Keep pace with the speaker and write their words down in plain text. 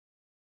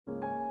Hi,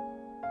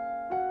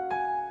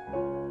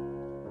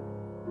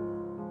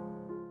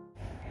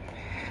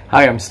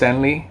 I'm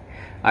Stanley.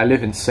 I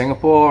live in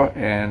Singapore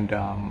and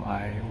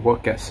I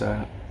work as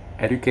an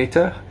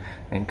educator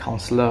and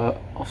counselor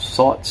of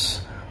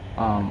sorts.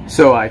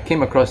 So I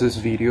came across this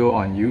video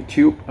on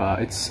YouTube.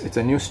 It's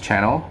a news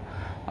channel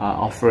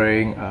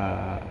offering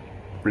a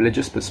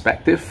religious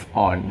perspective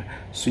on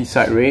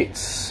suicide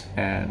rates,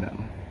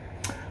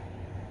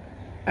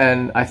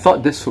 and I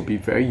thought this would be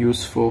very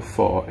useful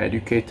for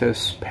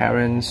educators,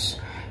 parents,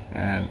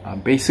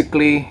 and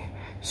basically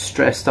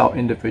stressed out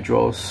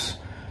individuals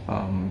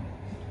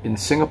in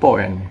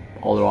Singapore and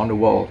all around the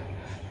world.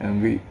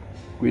 And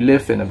we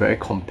live in a very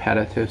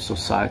competitive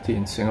society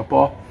in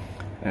Singapore,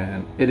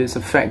 and it is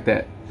a fact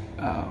that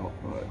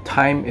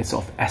time is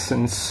of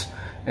essence,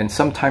 and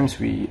sometimes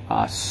we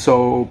are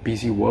so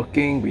busy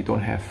working we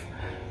don't have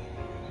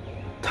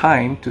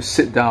time to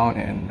sit down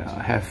and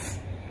have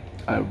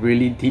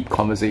really deep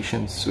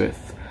conversations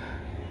with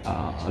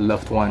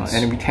loved ones,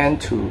 and we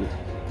tend to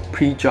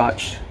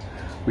prejudge,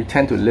 we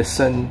tend to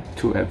listen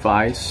to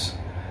advice,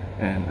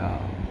 and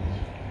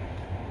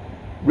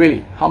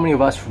really, how many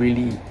of us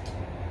really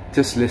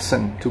just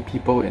listen to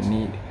people in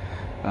need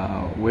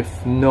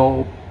with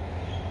no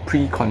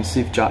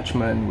preconceived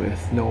judgment,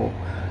 with no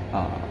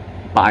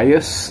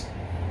bias?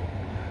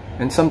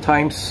 And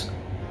sometimes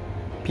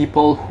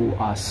people who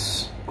are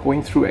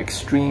going through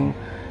extreme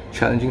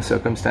challenging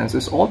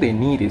circumstances, all they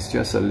need is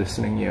just a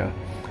listening ear.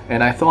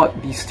 And I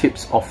thought these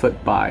tips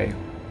offered by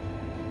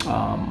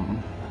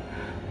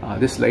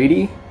this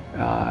lady,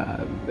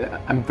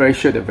 I'm very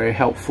sure they're very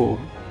helpful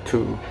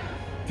to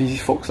busy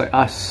folks like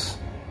us.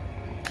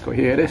 Go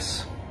hear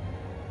this.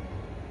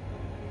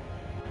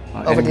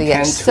 Over to the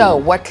end. So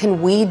what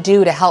can we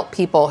do to help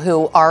people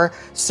who are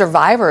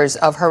survivors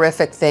of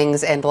horrific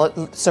things and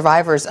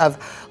survivors of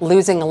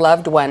losing a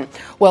loved one?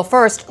 Well,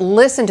 first,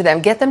 listen to them.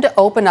 Get them to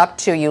open up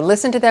to you.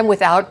 Listen to them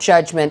without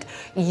judgment.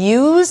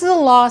 Use the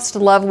lost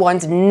loved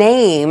one's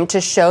name to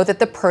show that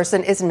the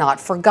person is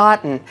not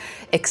forgotten.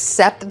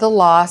 Accept the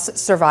loss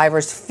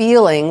survivor's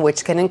feeling,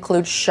 which can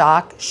include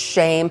shock,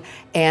 shame,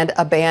 and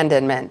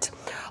abandonment.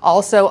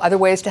 Also, other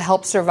ways to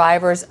help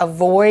survivors: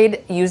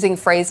 avoid using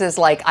phrases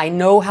like "I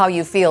know how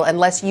you feel"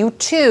 unless you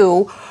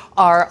too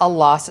are a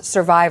loss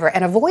survivor,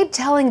 and avoid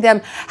telling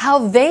them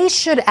how they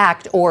should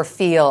act or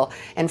feel.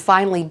 And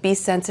finally, be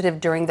sensitive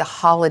during the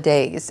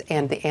holidays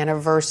and the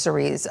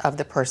anniversaries of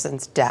the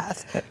person's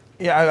death.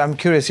 Yeah, I'm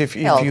curious if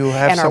you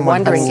have and are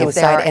someone wondering if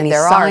there are any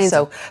signs.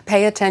 So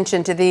pay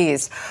attention to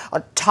these.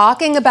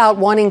 Talking about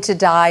wanting to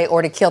die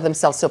or to kill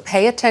themselves. So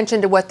pay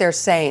attention to what they're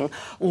saying.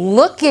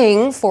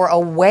 Looking for a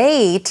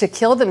way to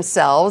kill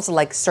themselves,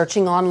 like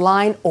searching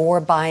online or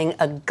buying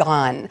a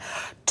gun.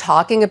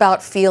 Talking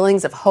about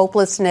feelings of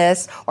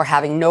hopelessness or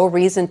having no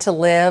reason to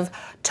live.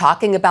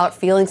 Talking about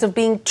feelings of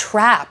being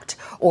trapped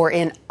or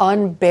in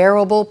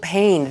unbearable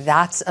pain.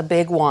 That's a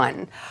big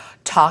one.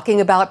 Talking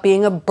about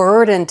being a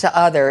burden to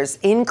others,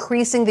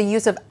 increasing the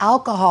use of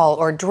alcohol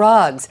or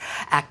drugs,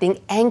 acting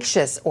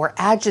anxious or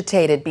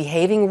agitated,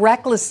 behaving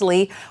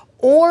recklessly,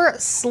 or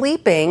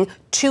sleeping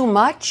too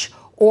much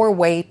or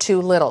way too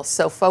little.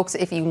 So folks,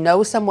 if you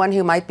know someone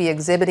who might be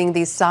exhibiting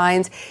these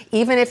signs,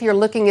 even if you're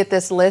looking at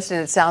this list and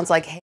it sounds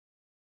like, hey,